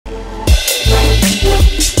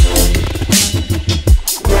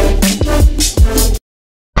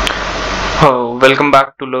Welcome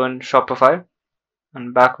back to Learn Shopify.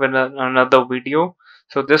 I'm back with another video.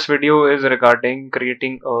 So this video is regarding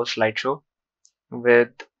creating a slideshow with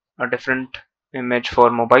a different image for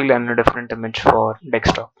mobile and a different image for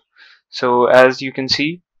desktop. So as you can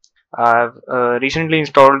see, I've recently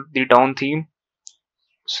installed the Dawn theme.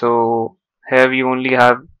 So here we only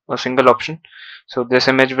have a single option. So this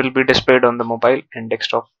image will be displayed on the mobile and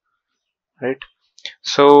desktop, right?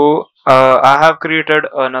 So I have created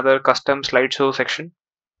another custom slideshow section.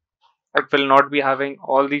 It will not be having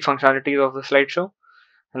all the functionalities of the slideshow,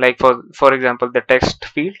 like for example the text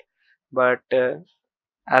field, but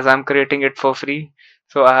as I'm creating it for free,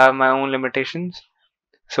 so I have my own limitations.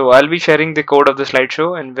 So I'll be sharing the code of the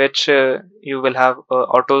slideshow, in which you will have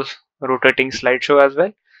auto rotating slideshow as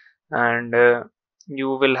well, and you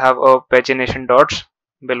will have a pagination dots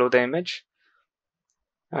below the image,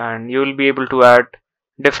 and you will be able to add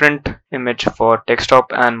different image for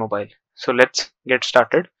desktop and mobile. So let's get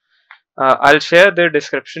started. I'll share the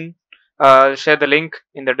description. I'll share the link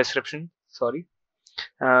in the description. Sorry.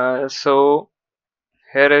 So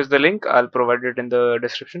here is the link. I'll provide it in the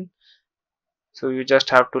description. So you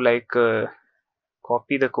just have to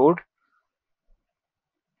copy the code.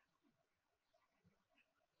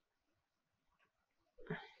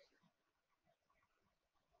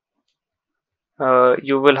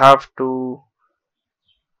 You will have to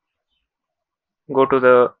go to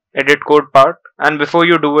the edit code part, and before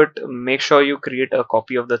you do it, make sure you create a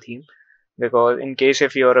copy of the theme, because in case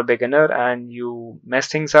if you're a beginner and you mess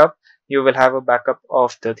things up, you will have a backup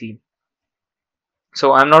of the theme.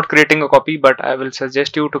 So I'm not creating a copy, but I will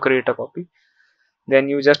suggest you to create a copy. Then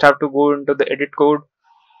you just have to go into the edit code,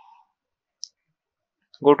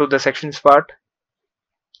 go to the sections part,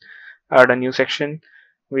 add a new section.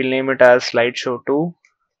 We'll name it as slideshow 2.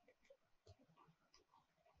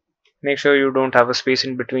 Make sure you don't have a space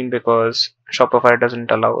in between, because Shopify doesn't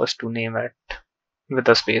allow us to name it with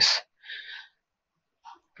a space.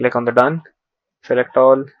 Click on the done, select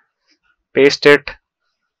all, paste it,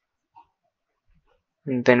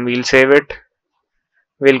 and then we'll save it.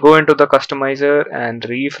 We'll go into the customizer and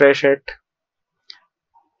refresh it.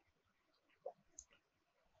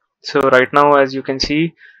 So right now, as you can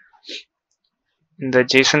see, in the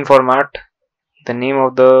JSON format, the name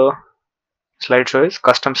of the slideshow is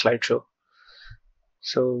custom slideshow.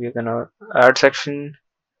 So we're gonna add section,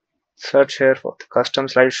 search here for the custom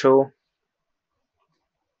slideshow.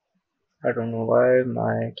 I don't know why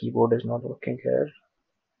my keyboard is not working here.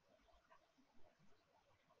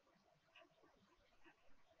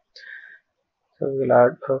 So we'll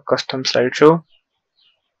add a custom slideshow.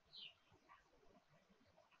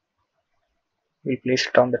 We'll place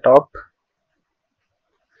it on the top.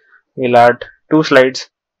 We'll add 2 slides,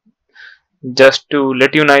 just to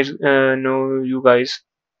let you know you guys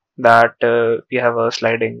that we have a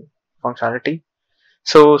sliding functionality.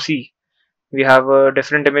 So see, we have a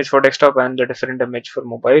different image for desktop and a different image for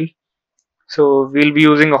mobile. So we'll be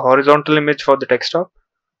using a horizontal image for the desktop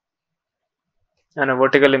and a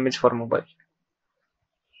vertical image for mobile.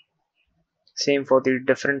 Same for the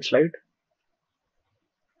different slide.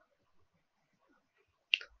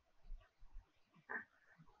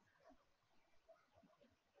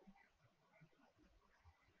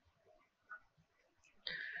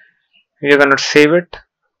 We are gonna save it,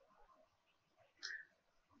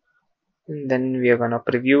 and then we are gonna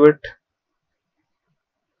preview it.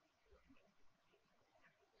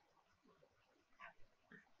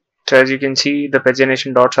 So as you can see, the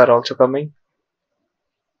pagination dots are also coming,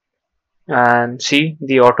 and see,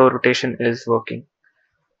 the auto rotation is working.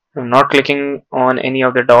 I'm not clicking on any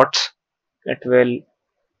of the dots, it will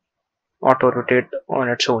auto rotate on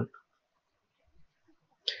its own.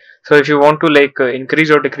 So if you want to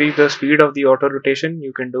increase or decrease the speed of the auto rotation,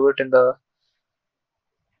 you can do it in the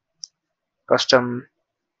custom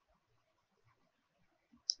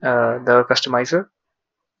the customizer.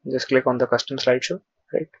 Just click on the custom slideshow,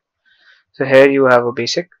 right? So here you have a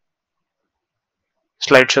basic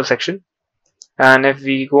slideshow section, and if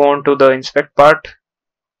we go on to the inspect part,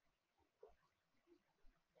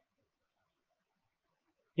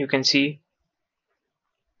 you can see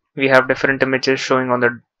we have different images showing on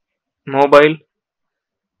the mobile,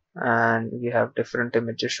 and we have different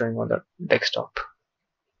images showing on the desktop.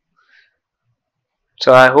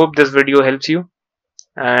 So I hope this video helps you,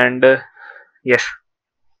 and yes,